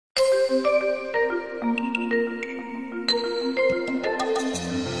Neuhaus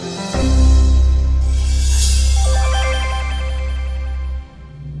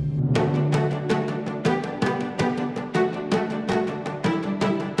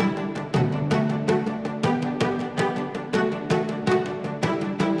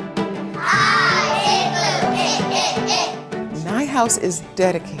is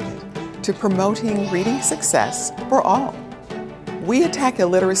dedicated to promoting reading success for all. We attack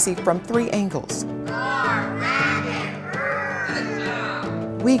illiteracy from 3 angles.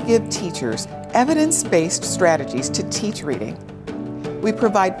 We give teachers evidence-based strategies to teach reading. We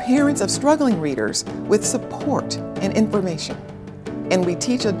provide parents of struggling readers with support and information. And we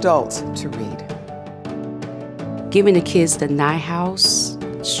teach adults to read. Giving the kids the Neuhaus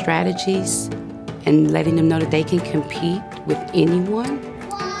strategies and letting them know that they can compete with anyone,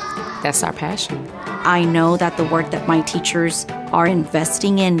 that's our passion. I know that the work that my teachers are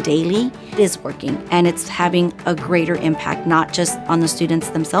investing in daily is working, and it's having a greater impact, not just on the students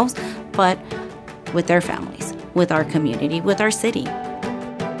themselves, but with their families, with our community, with our city.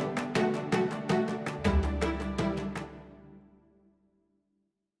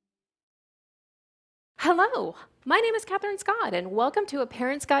 Hello, my name is Catherine Scott, and welcome to A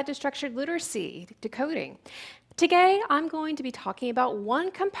Parent's Guide to Structured Literacy, Decoding. Today, I'm going to be talking about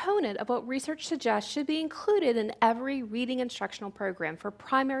one component of what research suggests should be included in every reading instructional program for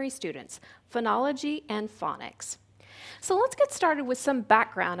primary students, phonology and phonics. So let's get started with some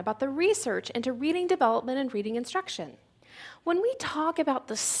background about the research into reading development and reading instruction. When we talk about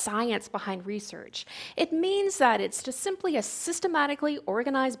the science behind research, it means that it's just simply a systematically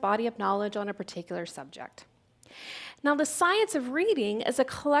organized body of knowledge on a particular subject. Now, the science of reading is a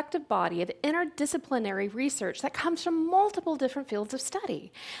collective body of interdisciplinary research that comes from multiple different fields of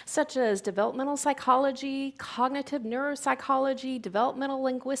study, such as developmental psychology, cognitive neuropsychology, developmental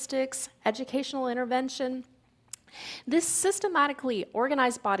linguistics, educational intervention. This systematically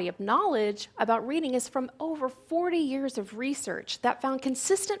organized body of knowledge about reading is from over 40 years of research that found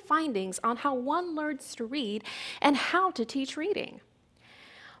consistent findings on how one learns to read and how to teach reading.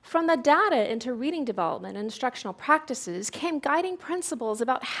 From the data into reading development and instructional practices came guiding principles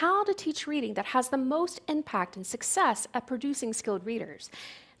about how to teach reading that has the most impact and success at producing skilled readers.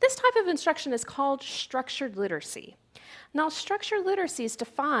 This type of instruction is called structured literacy. Now, structured literacy is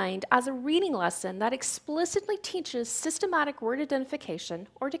defined as a reading lesson that explicitly teaches systematic word identification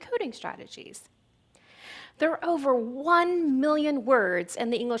or decoding strategies. There are over 1 million words in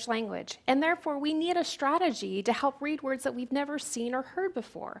the English language, and therefore we need a strategy to help read words that we've never seen or heard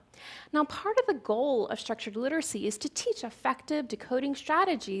before. Now, part of the goal of structured literacy is to teach effective decoding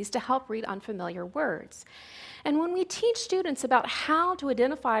strategies to help read unfamiliar words. And when we teach students about how to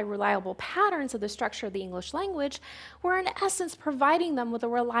identify reliable patterns of the structure of the English language, we're in essence providing them with a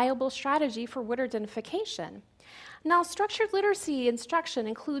reliable strategy for word identification. Now, structured literacy instruction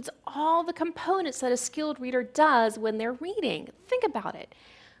includes all the components that a skilled reader does when they're reading. Think about it.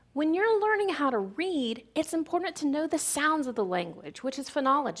 When you're learning how to read, it's important to know the sounds of the language, which is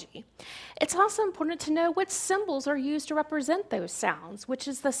phonology. It's also important to know what symbols are used to represent those sounds, which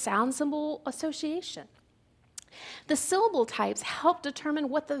is the sound symbol association. The syllable types help determine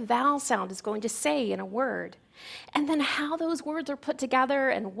what the vowel sound is going to say in a word. And then how those words are put together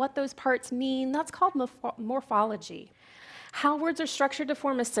and what those parts mean, that's called morphology. How words are structured to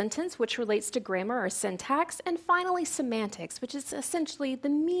form a sentence, which relates to grammar or syntax. And finally, semantics, which is essentially the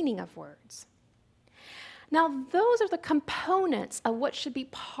meaning of words. Now, those are the components of what should be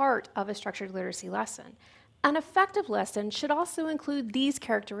part of a structured literacy lesson. An effective lesson should also include these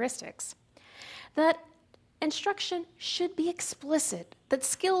characteristics: that instruction should be explicit, that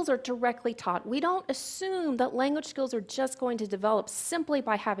skills are directly taught. We don't assume that language skills are just going to develop simply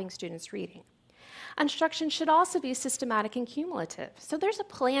by having students reading. Instruction should also be systematic and cumulative, so there's a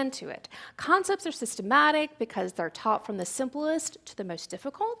plan to it. Concepts are systematic because they're taught from the simplest to the most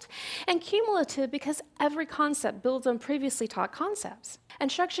difficult, and cumulative because every concept builds on previously taught concepts.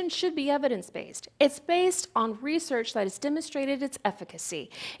 Instruction should be evidence-based. It's based on research that has demonstrated its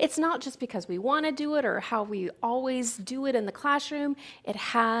efficacy. It's not just because we want to do it or how we always do it in the classroom. It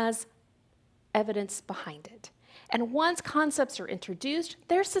has evidence behind it. And once concepts are introduced,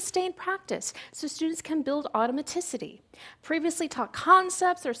 there's sustained practice, so students can build automaticity. Previously taught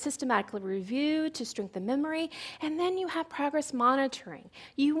concepts are systematically reviewed to strengthen memory, and then you have progress monitoring.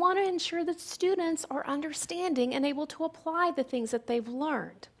 You want to ensure that students are understanding and able to apply the things that they've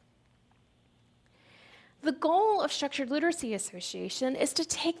learned. The goal of Structured Literacy Association is to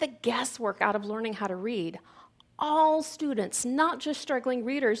take the guesswork out of learning how to read. all students, not just struggling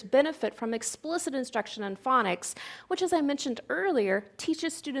readers, benefit from explicit instruction in phonics, which, as I mentioned earlier,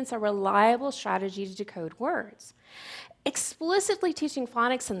 teaches students a reliable strategy to decode words. Explicitly teaching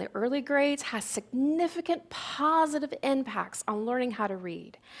phonics in the early grades has significant positive impacts on learning how to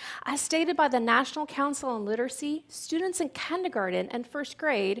read. As stated by the National Council on Literacy, students in kindergarten and first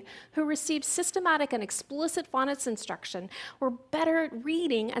grade who received systematic and explicit phonics instruction were better at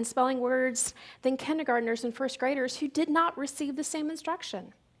reading and spelling words than kindergartners and first graders who did not receive the same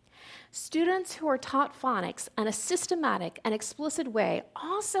instruction. Students who are taught phonics in a systematic and explicit way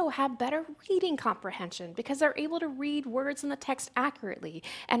also have better reading comprehension because they're able to read words in the text accurately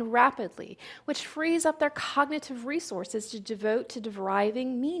and rapidly, which frees up their cognitive resources to devote to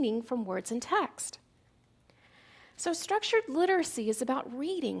deriving meaning from words in text. So structured literacy is about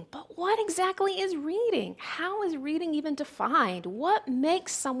reading, but what exactly is reading? How is reading even defined? What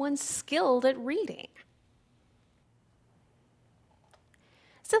makes someone skilled at reading?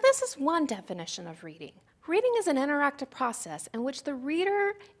 So this is one definition of reading. Reading is an interactive process in which the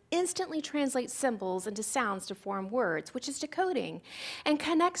reader instantly translates symbols into sounds to form words, which is decoding, and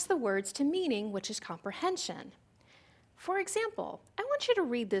connects the words to meaning, which is comprehension. For example, I want you to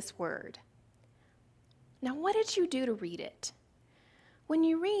read this word. Now, what did you do to read it? When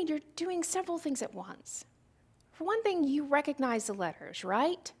you read, you're doing several things at once. For one thing, you recognize the letters,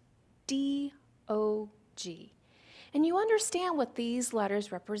 right? D, O, G. And you understand what these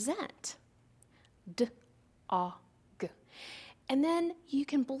letters represent. D, A, G. And then you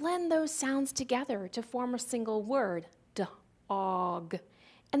can blend those sounds together to form a single word, D, A, G.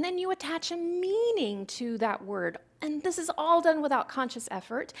 And then you attach a meaning to that word. And this is all done without conscious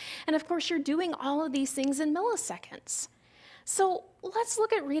effort. And of course, you're doing all of these things in milliseconds. So let's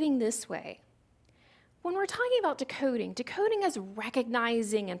look at reading this way. When we're talking about decoding, decoding is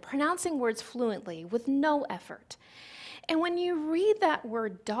recognizing and pronouncing words fluently with no effort. And when you read that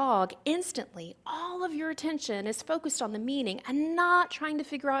word dog instantly, all of your attention is focused on the meaning and not trying to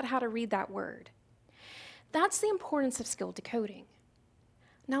figure out how to read that word. That's the importance of skilled decoding.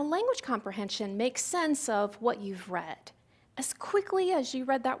 Now, language comprehension makes sense of what you've read. As quickly as you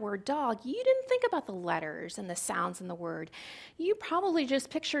read that word dog, you didn't think about the letters and the sounds in the word. You probably just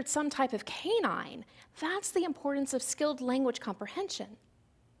pictured some type of canine. That's the importance of skilled language comprehension.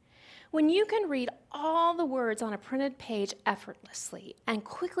 When you can read all the words on a printed page effortlessly and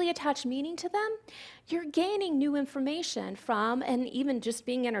quickly attach meaning to them, you're gaining new information from and even just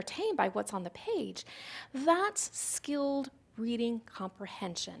being entertained by what's on the page. That's skilled reading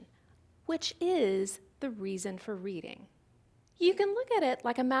comprehension, which is the reason for reading. You can look at it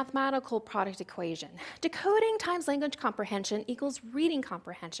like a mathematical product equation. Decoding times language comprehension equals reading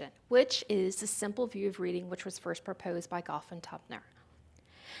comprehension, which is the simple view of reading which was first proposed by Goff and Tupner.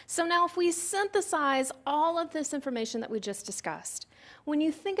 So now if we synthesize all of this information that we just discussed, when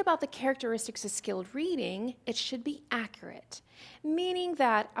you think about the characteristics of skilled reading, it should be accurate, meaning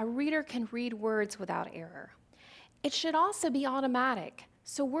that a reader can read words without error. It should also be automatic.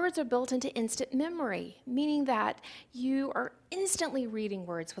 So words are built into instant memory, meaning that you are instantly reading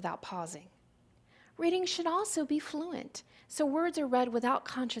words without pausing. Reading should also be fluent, so words are read without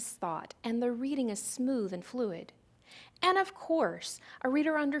conscious thought, and the reading is smooth and fluid. And of course, a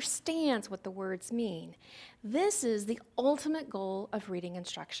reader understands what the words mean. This is the ultimate goal of reading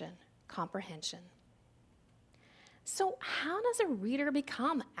instruction, comprehension. So how does a reader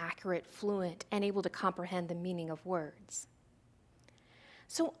become accurate, fluent, and able to comprehend the meaning of words?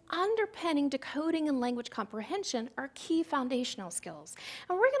 So underpinning decoding and language comprehension are key foundational skills.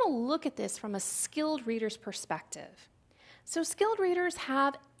 And we're going to look at this from a skilled reader's perspective. So skilled readers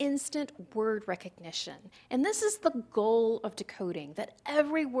have instant word recognition. And this is the goal of decoding, that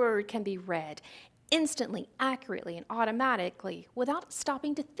every word can be read instantly, accurately, and automatically without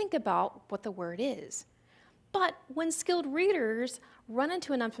stopping to think about what the word is. But when skilled readers run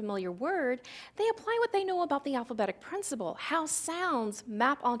into an unfamiliar word, they apply what they know about the alphabetic principle, how sounds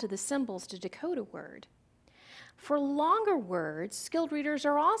map onto the symbols to decode a word. For longer words, skilled readers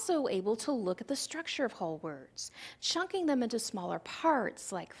are also able to look at the structure of whole words, chunking them into smaller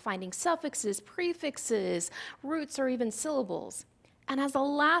parts, like finding suffixes, prefixes, roots, or even syllables. And as a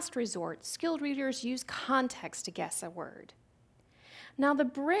last resort, skilled readers use context to guess a word. Now, the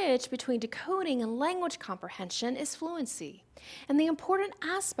bridge between decoding and language comprehension is fluency. And the important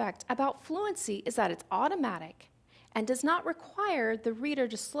aspect about fluency is that it's automatic and does not require the reader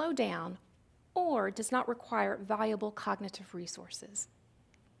to slow down or does not require valuable cognitive resources.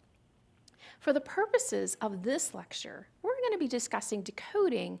 For the purposes of this lecture, we're going to be discussing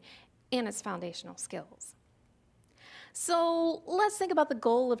decoding and its foundational skills. So let's think about the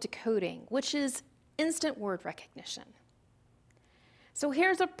goal of decoding, which is instant word recognition. So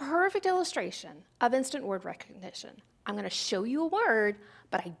here's a perfect illustration of instant word recognition. I'm going to show you a word,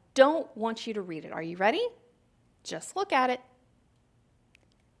 but I don't want you to read it. Are you ready? Just look at it.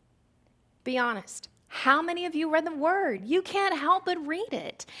 Be honest. How many of you read the word? You can't help but read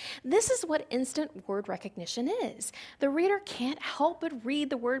it. This is what instant word recognition is. The reader can't help but read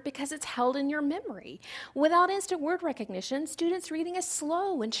the word because it's held in your memory. Without instant word recognition, students' reading is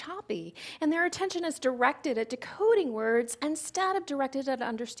slow and choppy, and their attention is directed at decoding words instead of directed at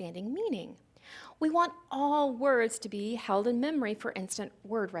understanding meaning. We want all words to be held in memory for instant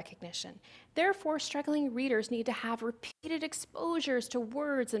word recognition. Therefore, struggling readers need to have repeated exposures to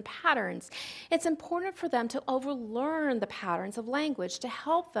words and patterns. It's important for them to overlearn the patterns of language to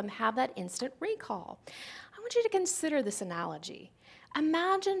help them have that instant recall. I want you to consider this analogy.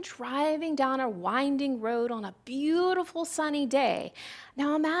 Imagine driving down a winding road on a beautiful sunny day.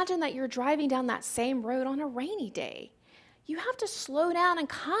 Now imagine that you're driving down that same road on a rainy day. You have to slow down and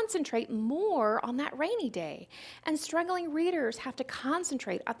concentrate more on that rainy day. And struggling readers have to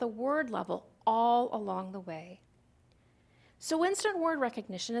concentrate at the word level all along the way. So instant word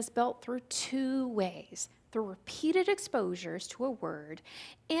recognition is built through two ways: through repeated exposures to a word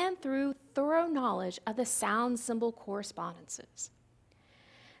and through thorough knowledge of the sound-symbol correspondences.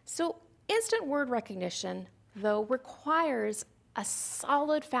 So instant word recognition, though, requires a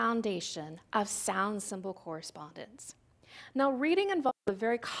solid foundation of sound-symbol correspondence. Now, reading involves a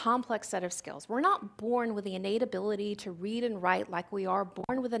very complex set of skills. We're not born with the innate ability to read and write like we are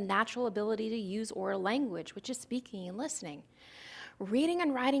born with a natural ability to use oral language, which is speaking and listening. Reading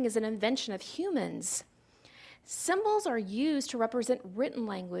and writing is an invention of humans. Symbols are used to represent written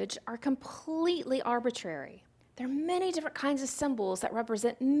language are completely arbitrary. There are many different kinds of symbols that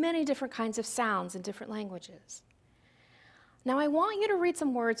represent many different kinds of sounds in different languages. Now I want you to read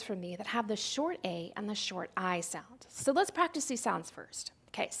some words from me that have the short A and the short I sound. So let's practice these sounds first.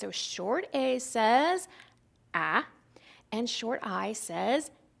 Okay, so short A says ah, and short I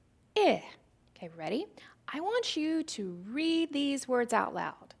says eh. Okay, ready? I want you to read these words out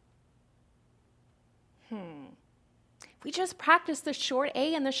loud. If we just practice the short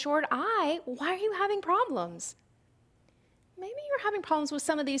A and the short I, why are you having problems? Maybe you're having problems with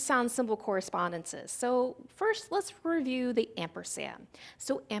some of these sound symbol correspondences. So first, let's review the ampersand.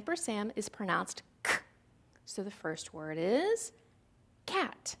 So ampersand is pronounced k. So the first word is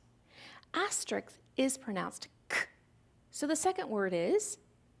cat. Asterisk is pronounced k. So the second word is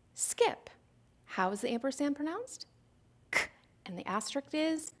skip. How is the ampersand pronounced? K. And the asterisk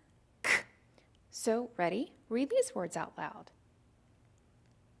is k. So ready? Read these words out loud.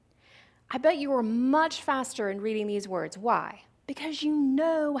 I bet you were much faster in reading these words. Why? Because you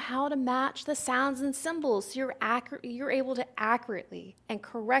know how to match the sounds and symbols, so you're able to accurately and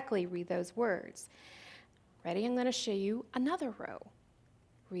correctly read those words. Ready? I'm going to show you another row.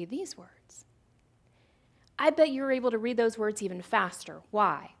 Read these words. I bet you're able to read those words even faster.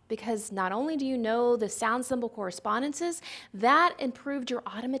 Why? Because not only do you know the sound symbol correspondences, that improved your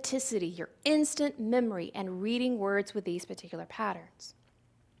automaticity, your instant memory, and reading words with these particular patterns.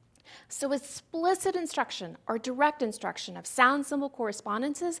 So explicit instruction or direct instruction of sound symbol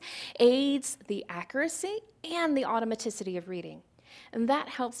correspondences aids the accuracy and the automaticity of reading, and that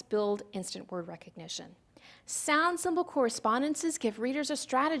helps build instant word recognition. Sound symbol correspondences give readers a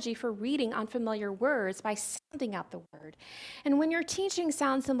strategy for reading unfamiliar words by sounding out the word. And when you're teaching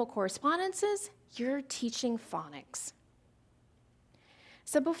sound symbol correspondences, you're teaching phonics.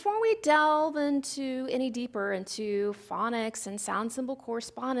 So before we delve any deeper into phonics and sound symbol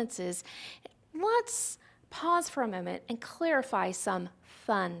correspondences, let's pause for a moment and clarify some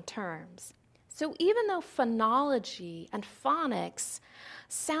fun terms. So even though phonology and phonics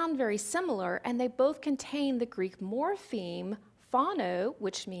sound very similar and they both contain the Greek morpheme phono,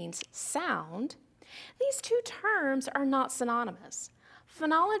 which means sound, these two terms are not synonymous.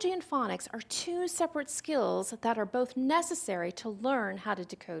 Phonology and phonics are two separate skills that are both necessary to learn how to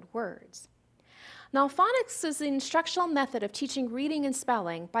decode words. Now, phonics is the instructional method of teaching reading and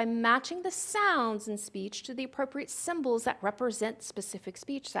spelling by matching the sounds in speech to the appropriate symbols that represent specific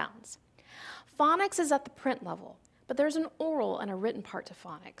speech sounds. Phonics is at the print level, but there's an oral and a written part to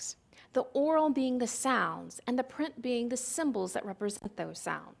phonics, the oral being the sounds and the print being the symbols that represent those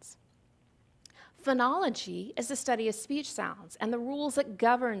sounds. Phonology is the study of speech sounds and the rules that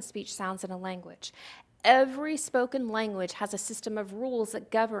govern speech sounds in a language. Every spoken language has a system of rules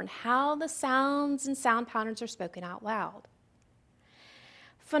that govern how the sounds and sound patterns are spoken out loud.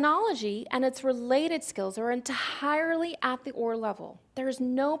 Phonology and its related skills are entirely at the oral level. There is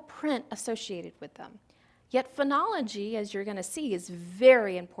no print associated with them. Yet phonology, as you're going to see, is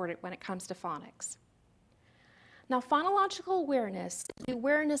very important when it comes to phonics. Now, phonological awareness is the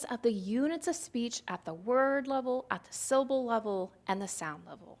awareness of the units of speech at the word level, at the syllable level, and the sound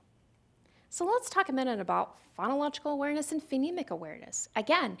level. So let's talk a minute about phonological awareness and phonemic awareness.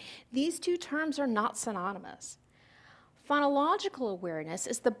 Again, these two terms are not synonymous. Phonological awareness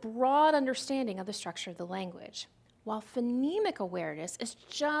is the broad understanding of the structure of the language, while phonemic awareness is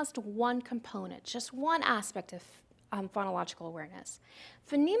just one component, just one aspect of phonological awareness.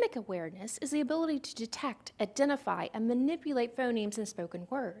 Phonemic awareness is the ability to detect, identify, and manipulate phonemes in spoken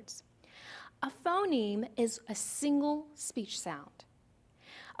words. A phoneme is a single speech sound.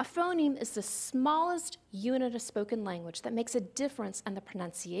 A phoneme is the smallest unit of spoken language that makes a difference in the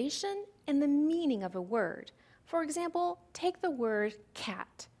pronunciation and the meaning of a word. For example, take the word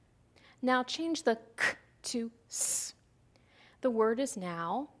cat. Now change the k to s. The word is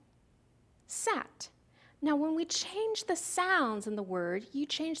now sat. Now when we change the sounds in the word, you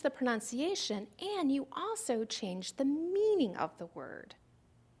change the pronunciation and you also change the meaning of the word.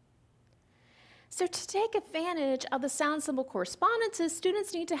 So to take advantage of the sound-symbol correspondences,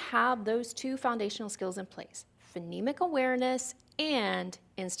 students need to have those two foundational skills in place: phonemic awareness and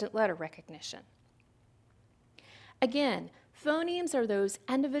instant letter recognition. Again, phonemes are those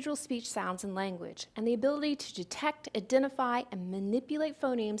individual speech sounds in language, and the ability to detect, identify, and manipulate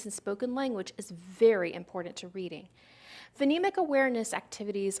phonemes in spoken language is very important to reading. Phonemic awareness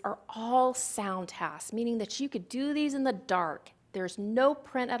activities are all sound tasks, meaning that you could do these in the dark. There's no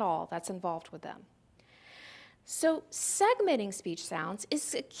print at all that's involved with them. So segmenting speech sounds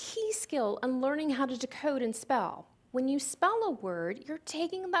is a key skill in learning how to decode and spell. When you spell a word, you're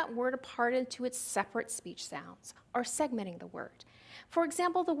taking that word apart into its separate speech sounds, or segmenting the word. For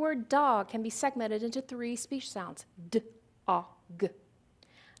example, the word dog can be segmented into 3 speech sounds: d, a, g.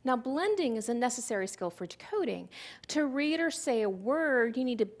 Now, blending is a necessary skill for decoding. To read or say a word, you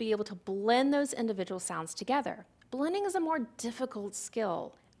need to be able to blend those individual sounds together. Blending is a more difficult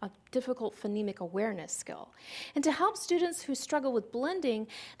skill, a difficult phonemic awareness skill. And to help students who struggle with blending,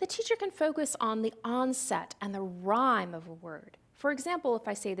 the teacher can focus on the onset and the rhyme of a word. For example, if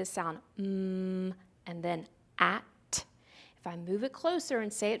I say this sound and then at, if I move it closer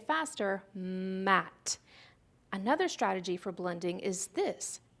and say it faster, mat. Another strategy for blending is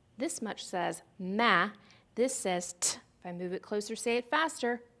this. This much says ma, this says t. If I move it closer, say it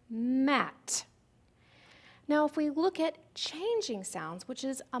faster, mat. Now, if we look at changing sounds, which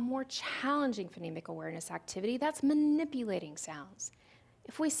is a more challenging phonemic awareness activity, that's manipulating sounds.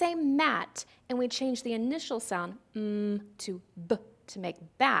 If we say mat and we change the initial sound to b to make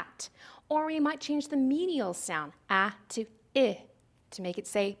bat, or we might change the medial sound a to I to make it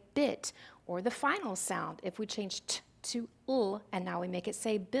say bit, or the final sound if we change t to l and now we make it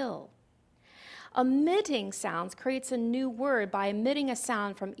say bill. Omitting sounds creates a new word by omitting a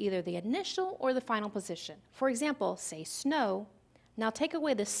sound from either the initial or the final position. For example, say snow. Now take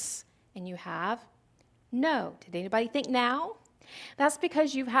away the s and you have no. Did anybody think now? That's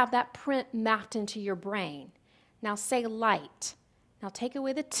because you have that print mapped into your brain. Now say light. Now take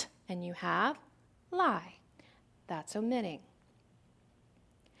away the t and you have lie. That's omitting.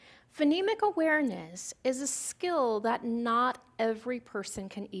 Phonemic awareness is a skill that not every person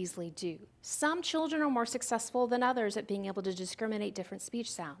can easily do. Some children are more successful than others at being able to discriminate different speech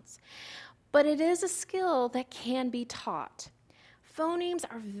sounds. But it is a skill that can be taught. Phonemes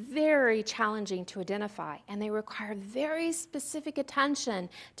are very challenging to identify, and they require very specific attention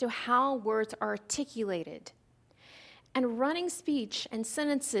to how words are articulated. And running speech and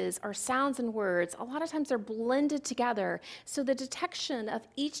sentences are sounds and words. A lot of times they're blended together, so the detection of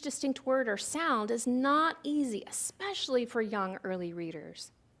each distinct word or sound is not easy, especially for young early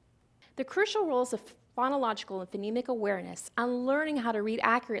readers. The crucial roles of phonological and phonemic awareness and learning how to read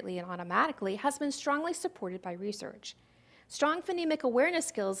accurately and automatically has been strongly supported by research. Strong phonemic awareness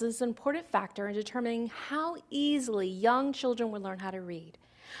skills is an important factor in determining how easily young children will learn how to read.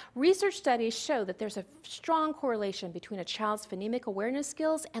 Research studies show that there's a strong correlation between a child's phonemic awareness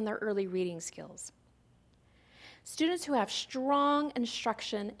skills and their early reading skills. Students who have strong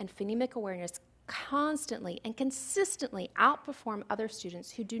instruction and phonemic awareness constantly and consistently outperform other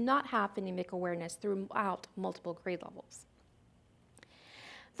students who do not have phonemic awareness throughout multiple grade levels.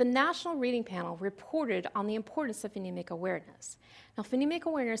 The National Reading Panel reported on the importance of phonemic awareness. Now, phonemic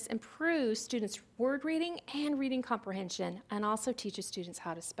awareness improves students' word reading and reading comprehension and also teaches students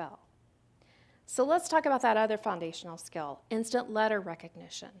how to spell. So let's talk about that other foundational skill, instant letter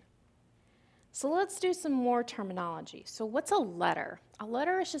recognition. So let's do some more terminology. So what's a letter? A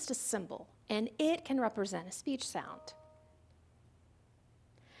letter is just a symbol, and it can represent a speech sound.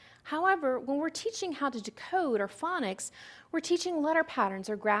 However, when we're teaching how to decode or phonics, we're teaching letter patterns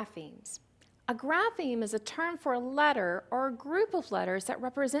or graphemes. A grapheme is a term for a letter or a group of letters that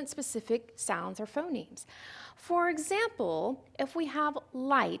represent specific sounds or phonemes. For example, if we have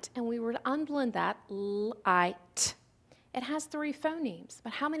light and we were to unblend that, light, it has 3 phonemes,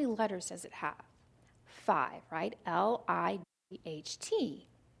 but how many letters does it have? 5, right? L-I-G-H-T.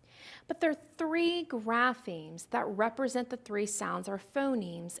 But there are 3 graphemes that represent the 3 sounds or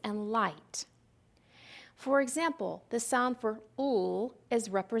phonemes in light. For example, the sound for ul is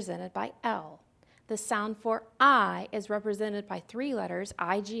represented by L. The sound for I is represented by 3 letters,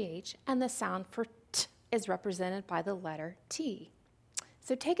 I-G-H, and the sound for T is represented by the letter T.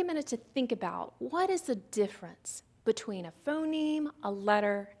 So take a minute to think about what is the difference between a phoneme, a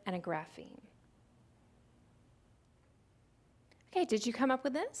letter, and a grapheme. Okay, did you come up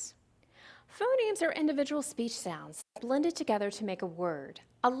with this? Phonemes are individual speech sounds blended together to make a word.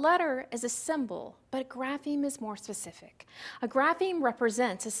 A letter is a symbol, but a grapheme is more specific. A grapheme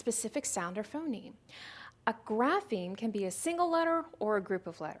represents a specific sound or phoneme. A grapheme can be a single letter or a group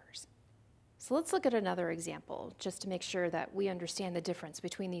of letters. So let's look at another example just to make sure that we understand the difference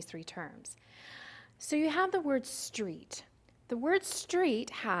between these 3 terms. So you have the word street. The word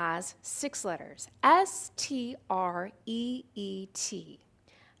street has 6 letters, S-T-R-E-E-T.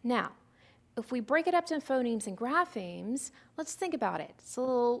 Now, if we break it up to phonemes and graphemes, let's think about it.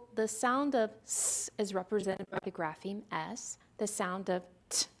 So the sound of S is represented by the grapheme S. The sound of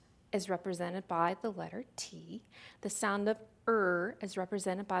T is represented by the letter T. The sound of is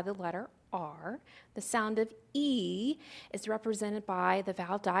represented by the letter R. The sound of E is represented by the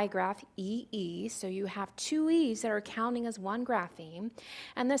vowel digraph EE. So you have 2 E's that are counting as one grapheme.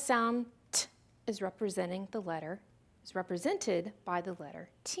 And the sound T is represented by the letter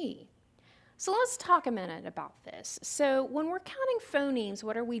T. So let's talk a minute about this. So when we're counting phonemes,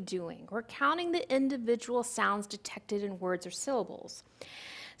 what are we doing? We're counting the individual sounds detected in words or syllables.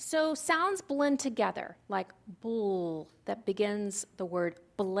 So sounds blend together, like bull, that begins the word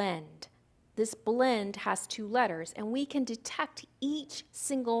blend. This blend has 2 letters, and we can detect each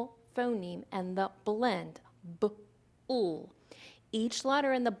single phoneme and the blend, b-ul. Each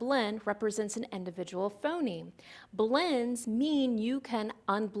letter in the blend represents an individual phoneme. Blends mean you can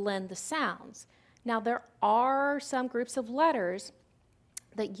unblend the sounds. Now, there are some groups of letters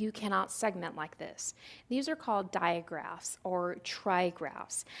that you cannot segment like this. These are called digraphs or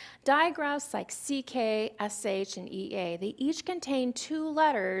trigraphs. Digraphs like CK, SH, and EA, they each contain 2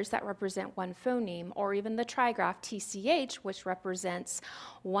 letters that represent one phoneme, or even the trigraph TCH, which represents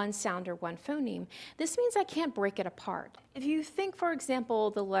one sound or one phoneme. This means I can't break it apart. If you think, for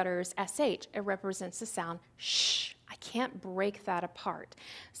example, the letters SH, it represents the sound sh. I can't break that apart.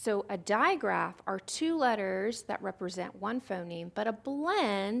 So a digraph are 2 letters that represent one phoneme, but a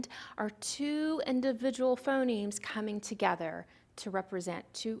blend are 2 individual phonemes coming together to represent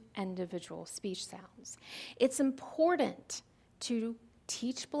 2 individual speech sounds. It's important to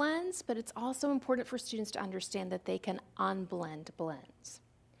teach blends, but it's also important for students to understand that they can unblend blends.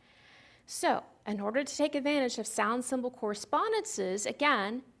 So, in order to take advantage of sound-symbol correspondences,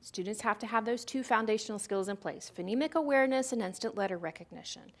 again, students have to have those 2 foundational skills in place, phonemic awareness and instant letter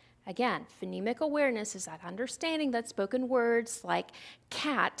recognition. Again, phonemic awareness is that understanding that spoken words like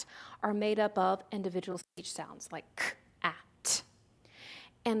cat are made up of individual speech sounds like k, a, t.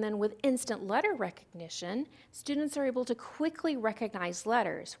 And then with instant letter recognition, students are able to quickly recognize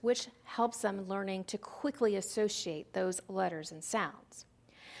letters, which helps them learning to quickly associate those letters and sounds.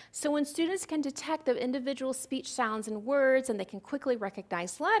 So when students can detect the individual speech sounds and words and they can quickly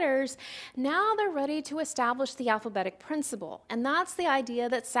recognize letters, now they're ready to establish the alphabetic principle. And that's the idea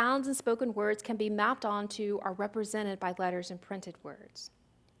that sounds and spoken words can be mapped onto or represented by letters and printed words.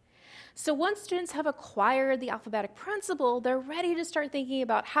 So once students have acquired the alphabetic principle, they're ready to start thinking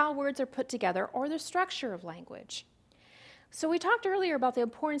about how words are put together or the structure of language. So we talked earlier about the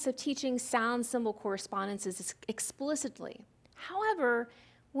importance of teaching sound-symbol correspondences explicitly. However,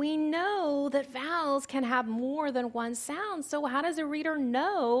 we know that vowels can have more than one sound, so how does a reader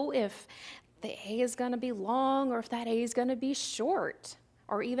know if the A is going to be long or if that A is going to be short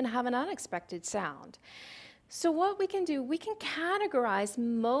or even have an unexpected sound? So what we can do, we can categorize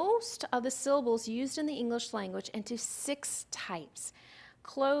most of the syllables used in the English language into 6 types: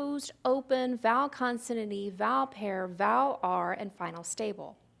 closed, open, vowel consonant E, vowel pair, vowel R, and final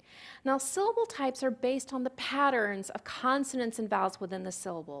stable. Now, syllable types are based on the patterns of consonants and vowels within the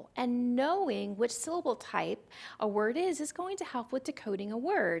syllable, and knowing which syllable type a word is going to help with decoding a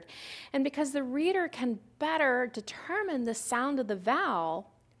word. And because the reader can better determine the sound of the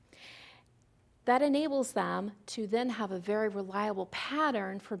vowel, that enables them to then have a very reliable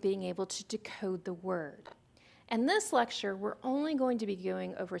pattern for being able to decode the word. In this lecture, we're only going to be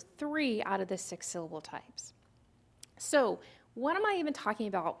going over 3 out of the 6 syllable types. So, what am I even talking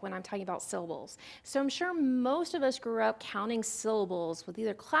about when I'm talking about syllables? So I'm sure most of us grew up counting syllables with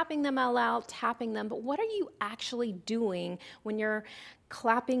either clapping them out loud, tapping them, but what are you actually doing when you're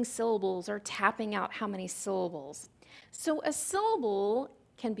clapping syllables or tapping out how many syllables? So a syllable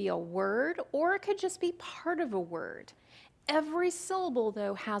can be a word or it could just be part of a word. Every syllable,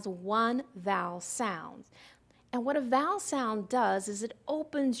 though, has one vowel sound. And what a vowel sound does is it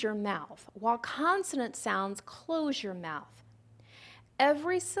opens your mouth, while consonant sounds close your mouth.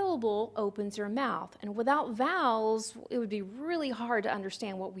 Every syllable opens your mouth, and without vowels, it would be really hard to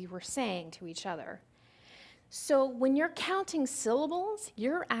understand what we were saying to each other. So when you're counting syllables,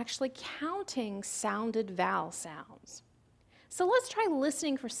 you're actually counting sounded vowel sounds. So let's try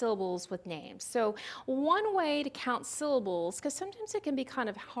listening for syllables with names. So one way to count syllables, because sometimes it can be kind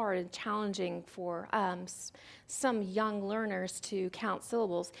of hard and challenging for some young learners to count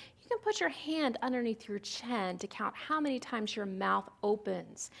syllables, you can put your hand underneath your chin to count how many times your mouth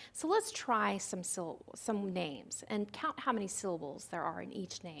opens. So let's try some names and count how many syllables there are in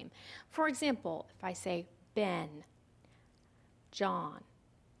each name. For example, if I say Ben, John,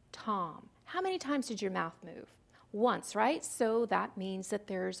 Tom, how many times did your mouth move? Once, right? So that means that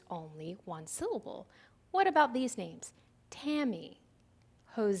there's only one syllable. What about these names? Tammy,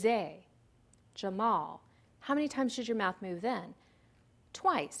 Jose, Jamal. How many times did your mouth move then?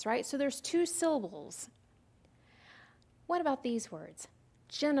 Twice, right? So there's 2 syllables. What about these words?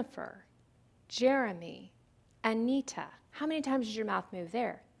 Jennifer, Jeremy, Anita. How many times did your mouth move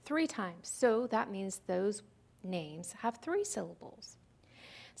there? 3 times. So that means those names have 3 syllables.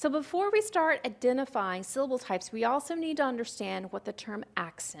 So before we start identifying syllable types, we also need to understand what the term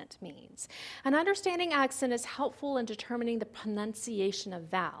accent means. And understanding accent is helpful in determining the pronunciation of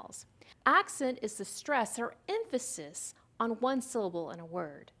vowels. Accent is the stress or emphasis on one syllable in a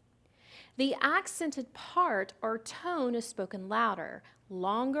word. The accented part or tone is spoken louder,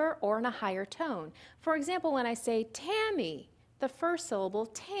 longer, or in a higher tone. For example, when I say Tammy, the first syllable,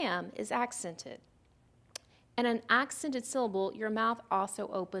 tam, is accented. And an accented syllable, your mouth also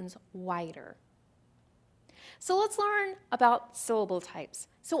opens wider. So let's learn about syllable types.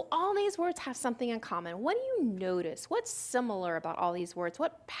 So all these words have something in common. What do you notice? What's similar about all these words?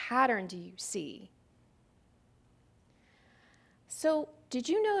 What pattern do you see? So did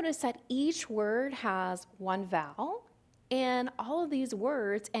you notice that each word has one vowel? And all of these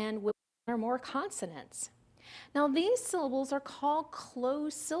words end with one or more consonants. Now these syllables are called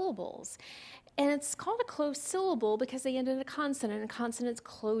closed syllables. And it's called a closed syllable because they end in a consonant, and consonants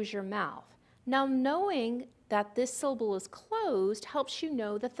close your mouth. Now knowing that this syllable is closed helps you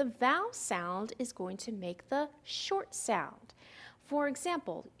know that the vowel sound is going to make the short sound. For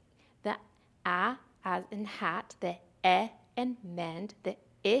example, the a as in hat, the e in mend, the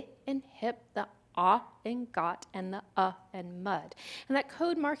I in hip, the ah in got, and the in mud. And that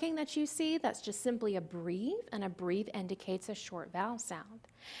code marking that you see, that's just simply a breve, and a breve indicates a short vowel sound.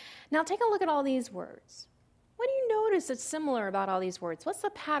 Now take a look at all these words. What do you notice that's similar about all these words? What's the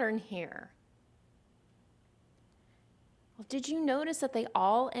pattern here? Well, did you notice that they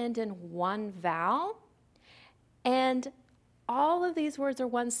all end in one vowel? And all of these words are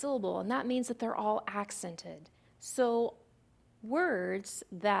one syllable, and that means that they're all accented. So words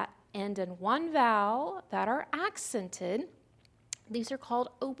that end in one vowel that are accented, these are called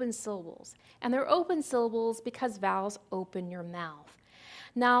open syllables. And they're open syllables because vowels open your mouth.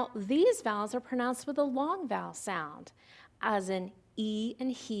 Now, these vowels are pronounced with a long vowel sound, as in E and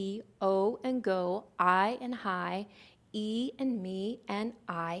he, O and go, I and hi, E and me, and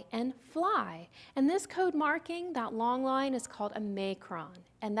I and fly. And this code marking, that long line, is called a macron,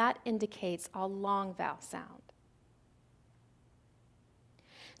 and that indicates a long vowel sound.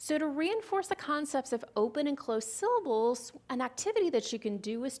 So to reinforce the concepts of open and closed syllables, an activity that you can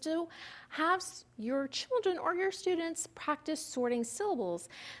do is to have your children or your students practice sorting syllables.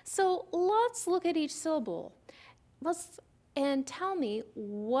 So let's look at each syllable. And tell me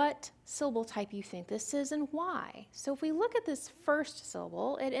what syllable type you think this is and why. So if we look at this first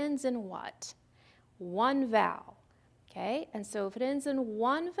syllable, it ends in what? One vowel, okay? And so if it ends in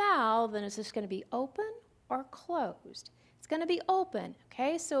one vowel, then is this going to be open or closed? It's going to be open,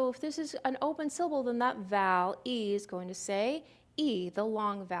 okay? So if this is an open syllable, then that vowel, E, is going to say E, the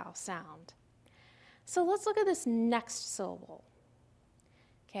long vowel sound. So let's look at this next syllable,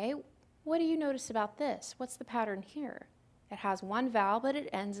 okay? What do you notice about this? What's the pattern here? It has one vowel, but it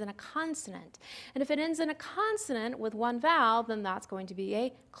ends in a consonant. And if it ends in a consonant with one vowel, then that's going to be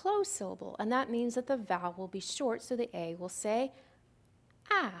a closed syllable. And that means that the vowel will be short, so the A will say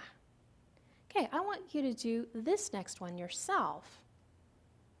ah. Okay, Okay, I want you to do this next one yourself.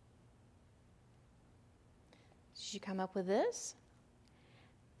 Did you come up with this?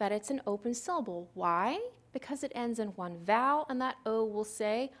 That it's an open syllable. Why? Because it ends in one vowel, and that O will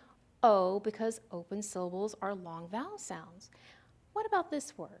say O because open syllables are long vowel sounds. What about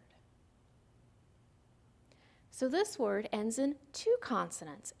this word? So this word ends in two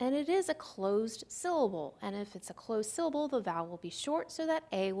consonants, and it is a closed syllable. And if it's a closed syllable, the vowel will be short, so that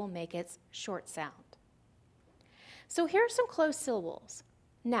A will make its short sound. So here are some closed syllables.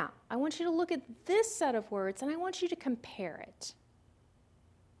 Now, I want you to look at this set of words, and I want you to compare it.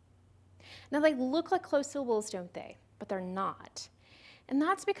 Now, they look like closed syllables, don't they? But they're not. And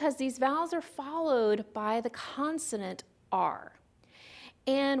that's because these vowels are followed by the consonant R.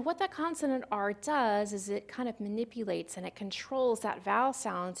 And what that consonant R does is it kind of manipulates and it controls that vowel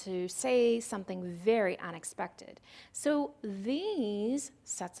sound to say something very unexpected. So these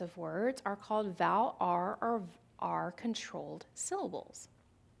sets of words are called vowel R or R-controlled syllables.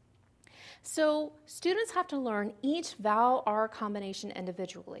 So students have to learn each vowel R combination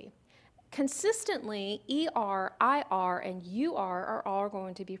individually. Consistently, ER, IR, and UR are all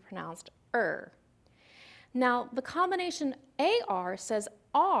going to be pronounced Now, the combination AR says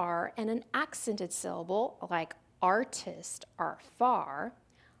R and an accented syllable like artist or far,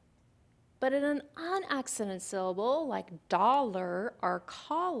 but in an unaccented syllable like dollar or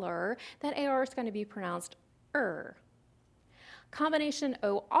collar, that AR is going to be pronounced Combination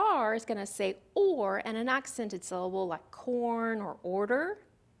OR is going to say or and an accented syllable like corn or order.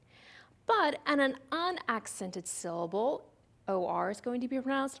 But in an unaccented syllable, OR is going to be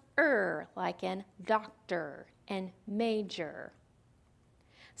pronounced like in doctor and major.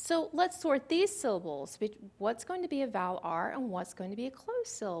 So let's sort these syllables. What's going to be a vowel R and what's going to be a closed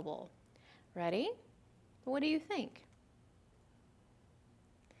syllable? Ready? What do you think?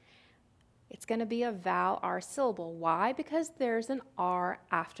 It's going to be a vowel R syllable. Why? Because there's an R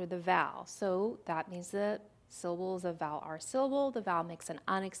after the vowel. So that means the syllable is a vowel R syllable. The vowel makes an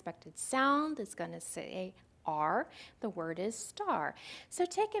unexpected sound. It's going to say R. The word is star. So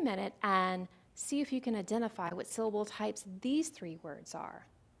take a minute and see if you can identify what syllable types these three words are.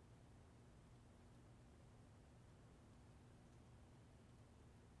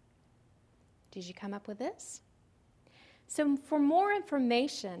 Did you come up with this? So for more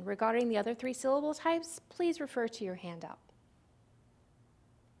information regarding the other three syllable types, please refer to your handout.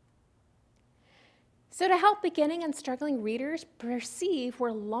 So to help beginning and struggling readers perceive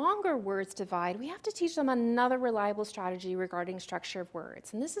where longer words divide, we have to teach them another reliable strategy regarding structure of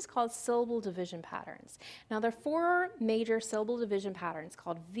words, and this is called syllable division patterns. Now there are four major syllable division patterns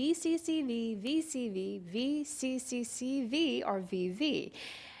called VCCV, VCV, VCCCV, or VV.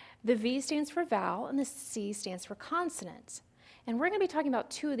 The V stands for vowel and the C stands for consonant. And we're going to be talking about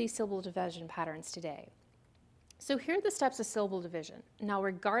two of these syllable division patterns today. So here are the steps of syllable division. Now,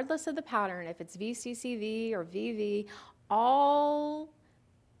 regardless of the pattern, if it's VCCV or VV, all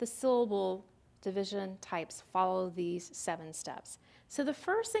the syllable division types follow these 7 steps. So the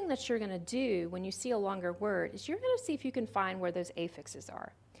first thing that you're going to do when you see a longer word is you're going to see if you can find where those affixes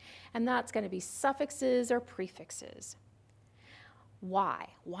are. And that's going to be suffixes or prefixes. Why?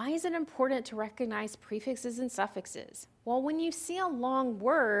 Why is it important to recognize prefixes and suffixes? Well, when you see a long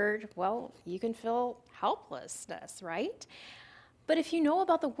word, well, you can feel helplessness, right? But if you know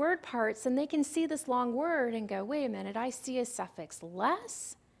about the word parts, then they can see this long word and go, wait a minute, I see a suffix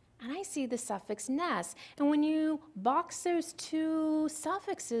less and I see the suffix ness. And when you box those two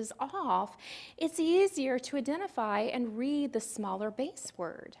suffixes off, it's easier to identify and read the smaller base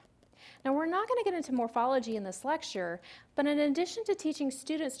word. Now, we're not going to get into morphology in this lecture, but in addition to teaching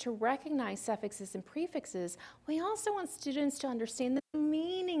students to recognize suffixes and prefixes, we also want students to understand the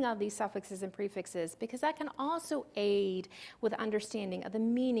meaning of these suffixes and prefixes, because that can also aid with understanding of the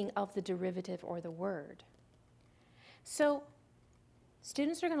meaning of the derivative or the word. So,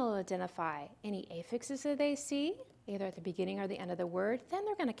 students are going to identify any affixes that they see, either at the beginning or the end of the word. Then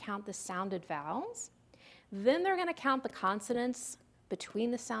they're going to count the sounded vowels. Then they're going to count the consonants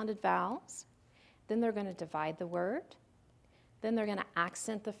between the sounded vowels. Then they're going to divide the word. Then they're going to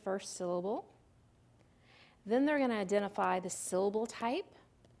accent the first syllable. Then they're going to identify the syllable type.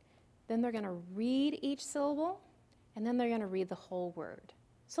 Then they're going to read each syllable. And then they're going to read the whole word.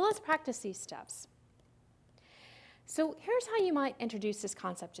 So let's practice these steps. So here's how you might introduce this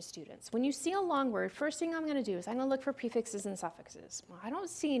concept to students. When you see a long word, first thing I'm going to do is I'm going to look for prefixes and suffixes. Well, I don't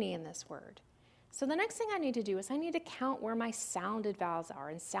see any in this word. So the next thing I need to do is I need to count where my sounded vowels are.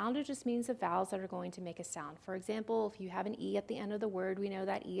 And sounded just means the vowels that are going to make a sound. For example, if you have an E at the end of the word, we know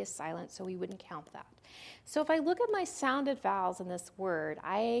that E is silent, so we wouldn't count that. So if I look at my sounded vowels in this word,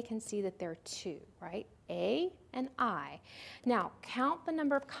 I can see that there are two, right? A and I. Now, count the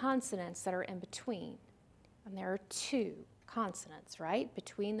number of consonants that are in between. And there are two consonants, right,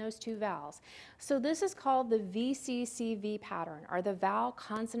 between those two vowels. So this is called the VCCV pattern, or the vowel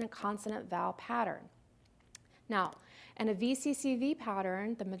consonant consonant vowel pattern. Now, in a VCCV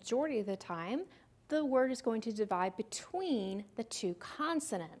pattern, the majority of the time, the word is going to divide between the two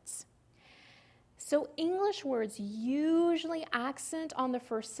consonants. So English words usually accent on the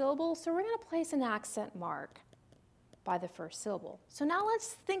first syllable, so we're going to place an accent mark by the first syllable. So now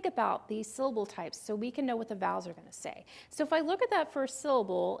let's think about these syllable types so we can know what the vowels are going to say. So if I look at that first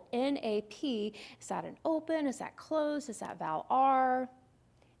syllable, N-A-P, is that an open? Is that closed? Is that vowel R?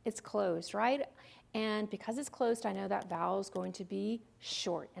 It's closed, right? And because it's closed, I know that vowel is going to be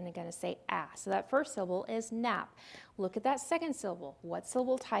short, and I'm going to say ah. So that first syllable is nap. Look at that second syllable. What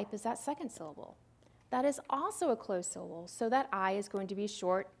syllable type is that second syllable? That is also a closed syllable, so that I is going to be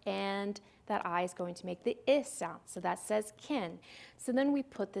short, and that I is going to make the I sound. So that says kin. So then we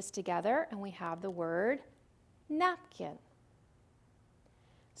put this together, and we have the word napkin.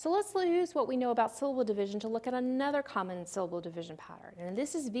 So let's use what we know about syllable division to look at another common syllable division pattern. And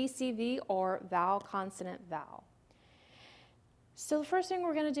this is VCV, or vowel consonant vowel. So the first thing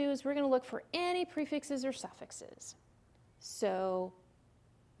we're going to do is we're going to look for any prefixes or suffixes. So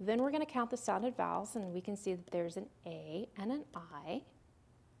then we're going to count the sounded vowels, and we can see that there's an A and an I.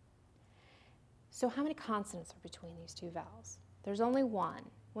 So how many consonants are between these two vowels? There's only one.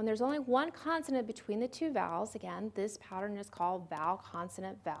 When there's only one consonant between the two vowels, again, this pattern is called vowel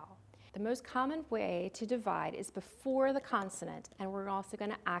consonant vowel. The most common way to divide is before the consonant, and we're also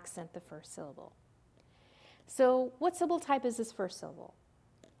going to accent the first syllable. So what syllable type is this first syllable?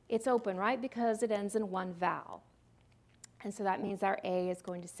 It's open, right? Because it ends in one vowel. And so that means our A is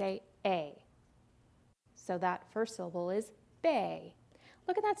going to say A. So that first syllable is bay.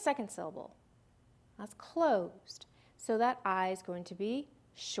 Look at that second syllable. That's closed. So that I is going to be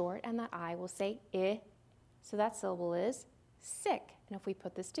short, and that I will say I. So that syllable is sick. And if we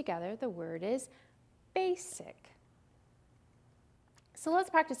put this together, the word is basic. So let's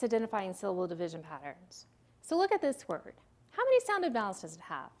practice identifying syllable division patterns. So look at this word. How many sounded vowels does it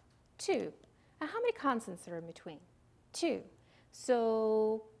have? 2. And how many consonants are in between? 2.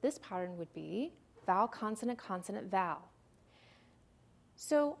 So this pattern would be vowel, consonant, consonant, vowel.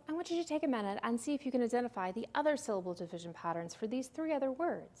 So I want you to take a minute and see if you can identify the other syllable division patterns for these 3 other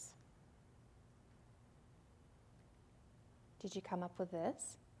words. Did you come up with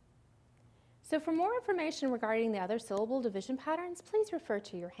this? So for more information regarding the other syllable division patterns, please refer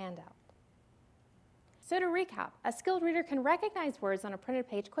to your handout. So to recap, a skilled reader can recognize words on a printed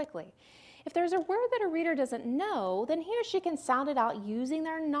page quickly. If there's a word that a reader doesn't know, then he or she can sound it out using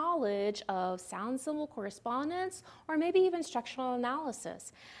their knowledge of sound-symbol correspondence or maybe even instructional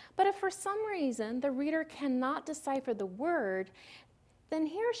analysis. But if for some reason the reader cannot decipher the word, then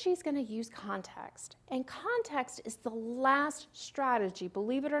he or she's going to use context. And context is the last strategy,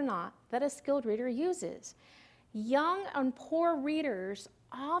 believe it or not, that a skilled reader uses. Young and poor readers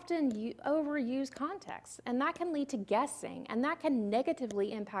often overuse context, and that can lead to guessing, and that can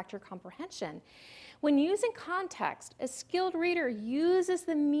negatively impact your comprehension. When using context, a skilled reader uses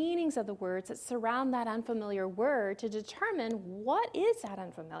the meanings of the words that surround that unfamiliar word to determine what is that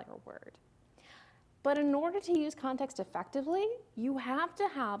unfamiliar word. But in order to use context effectively, you have to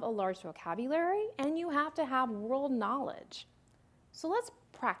have a large vocabulary and you have to have world knowledge. So let's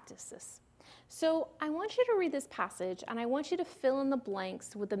practice this. So I want you to read this passage, and I want you to fill in the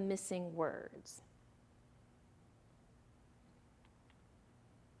blanks with the missing words.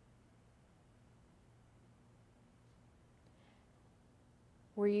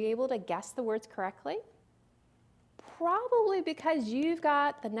 Were you able to guess the words correctly? Probably because you've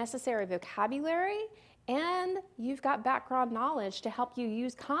got the necessary vocabulary and you've got background knowledge to help you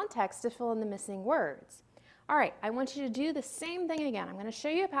use context to fill in the missing words. All right, I want you to do the same thing again. I'm going to show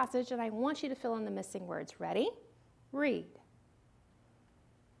you a passage, and I want you to fill in the missing words. Ready? Read.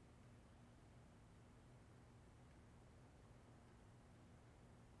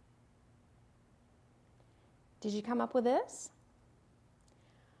 Did you come up with this?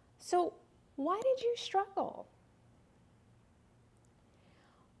 So why did you struggle?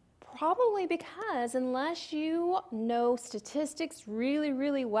 Probably because unless you know statistics really,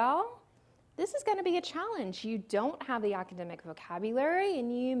 really well, this is going to be a challenge. You don't have the academic vocabulary,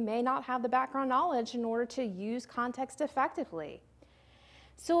 and you may not have the background knowledge in order to use context effectively.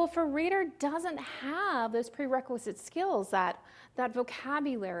 So if a reader doesn't have those prerequisite skills, that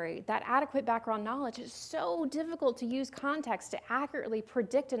vocabulary, that adequate background knowledge, it's so difficult to use context to accurately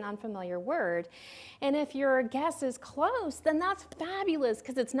predict an unfamiliar word. And if your guess is close, then that's fabulous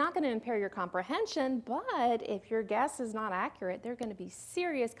because it's not going to impair your comprehension. But if your guess is not accurate, there are going to be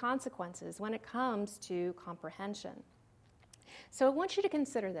serious consequences when it comes to comprehension. So I want you to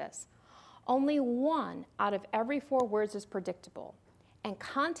consider this. Only 1 out of every 4 words is predictable. And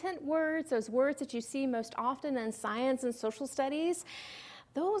content words, those words that you see most often in science and social studies,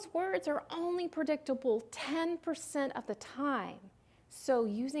 those words are only predictable 10% of the time. So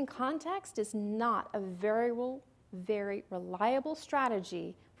using context is not a very reliable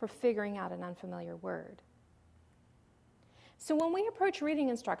strategy for figuring out an unfamiliar word. So when we approach reading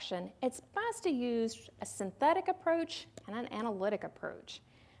instruction, it's best to use a synthetic approach and an analytic approach.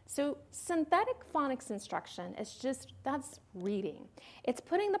 So synthetic phonics instruction is that's reading. It's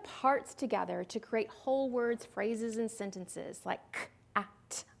putting the parts together to create whole words, phrases, and sentences like k,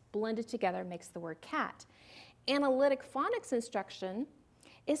 at, blended together makes the word cat. Analytic phonics instruction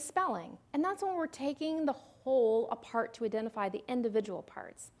is spelling, and that's when we're taking the whole apart to identify the individual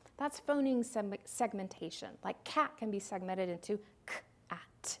parts. That's phoneme segmentation, like cat can be segmented into k,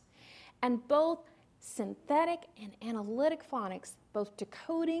 at. And both synthetic and analytic phonics, both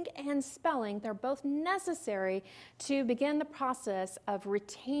decoding and spelling, they're both necessary to begin the process of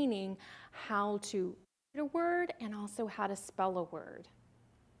retaining how to read a word and also how to spell a word.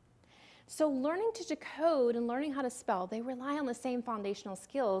 So learning to decode and learning how to spell, they rely on the same foundational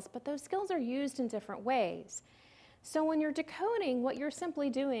skills, but those skills are used in different ways. So when you're decoding, what you're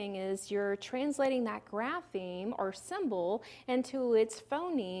simply doing is you're translating that grapheme or symbol into its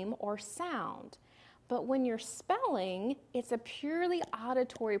phoneme or sound. But when you're spelling, it's a purely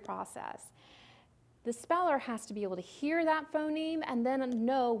auditory process. The speller has to be able to hear that phoneme and then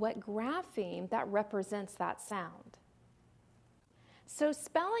know what grapheme that represents that sound. So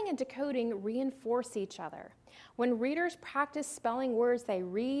spelling and decoding reinforce each other. When readers practice spelling words they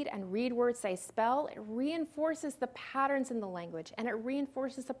read and read words they spell, it reinforces the patterns in the language and it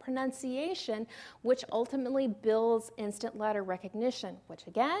reinforces the pronunciation, which ultimately builds instant letter recognition, which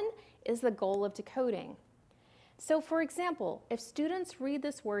again is the goal of decoding. So for example, if students read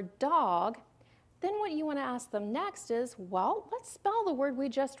this word dog, then what you want to ask them next is, well, let's spell the word we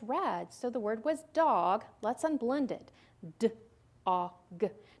just read. So the word was dog, let's unblend it. D-O-G.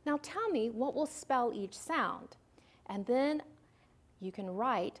 Now tell me what will spell each sound. And then you can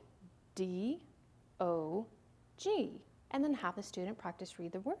write D-O-G and then have the student practice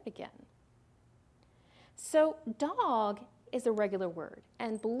read the word again. So dog is a regular word.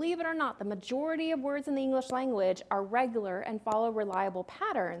 And believe it or not, the majority of words in the English language are regular and follow reliable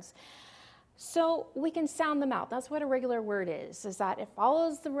patterns. So we can sound them out. That's what a regular word is that it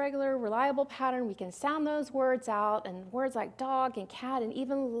follows the regular, reliable pattern. We can sound those words out, and words like dog and cat and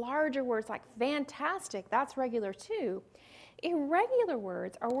even larger words like fantastic, that's regular too. Irregular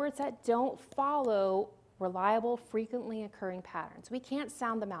words are words that don't follow reliable, frequently occurring patterns. We can't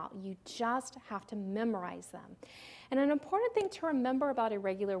sound them out. You just have to memorize them. And an important thing to remember about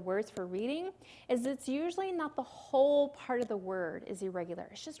irregular words for reading is it's usually not the whole part of the word is irregular.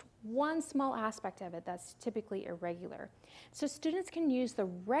 It's just one small aspect of it that's typically irregular. So students can use the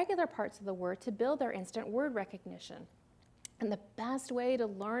regular parts of the word to build their instant word recognition. And the best way to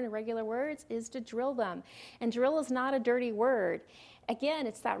learn irregular words is to drill them. And drill is not a dirty word. Again,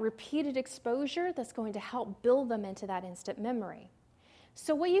 it's that repeated exposure that's going to help build them into that instant memory.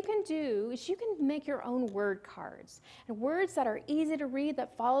 So what you can do is you can make your own word cards. And words that are easy to read,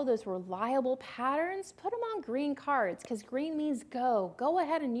 that follow those reliable patterns, put them on green cards, because green means go. Go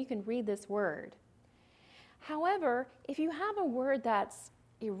ahead and you can read this word. However, if you have a word that's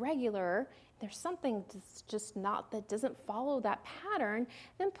irregular, there's something that's just that doesn't follow that pattern,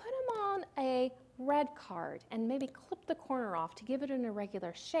 then put them on a red card and maybe clip the corner off to give it an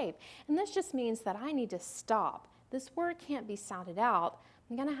irregular shape. And this just means that I need to stop. This word can't be sounded out.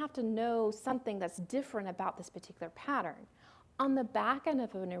 I'm going to have to know something that's different about this particular pattern. On the back end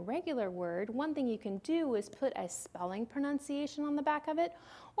of an irregular word, one thing you can do is put a spelling pronunciation on the back of it,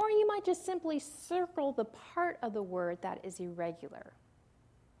 or you might just simply circle the part of the word that is irregular.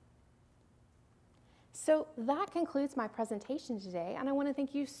 So that concludes my presentation today, and I want to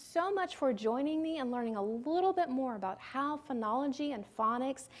thank you so much for joining me and learning a little bit more about how phonology and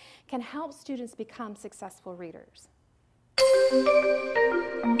phonics can help students become successful readers.